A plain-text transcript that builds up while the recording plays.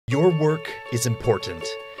Your work is important.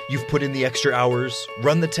 You've put in the extra hours,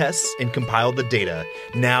 run the tests, and compiled the data.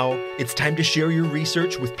 Now, it's time to share your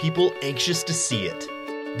research with people anxious to see it.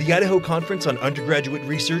 The Idaho Conference on Undergraduate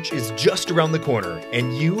Research is just around the corner,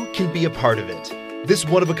 and you can be a part of it. This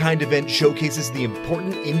one-of-a-kind event showcases the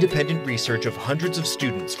important independent research of hundreds of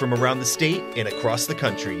students from around the state and across the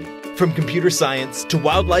country. From computer science to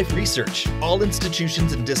wildlife research, all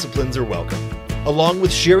institutions and disciplines are welcome. Along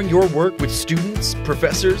with sharing your work with students,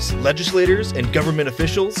 professors, legislators, and government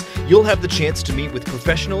officials, you'll have the chance to meet with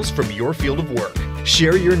professionals from your field of work.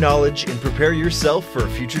 Share your knowledge and prepare yourself for a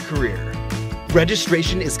future career.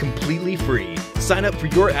 Registration is completely free. Sign up for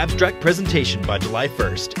your abstract presentation by July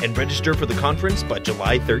 1st and register for the conference by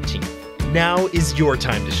July 13th. Now is your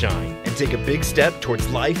time to shine and take a big step towards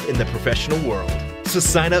life in the professional world. So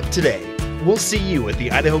sign up today. We'll see you at the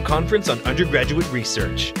Idaho Conference on Undergraduate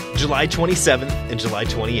Research, July 27th and July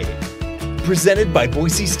 28th. Presented by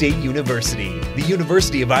Boise State University, the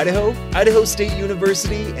University of Idaho, Idaho State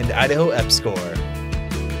University, and Idaho EPSCoR.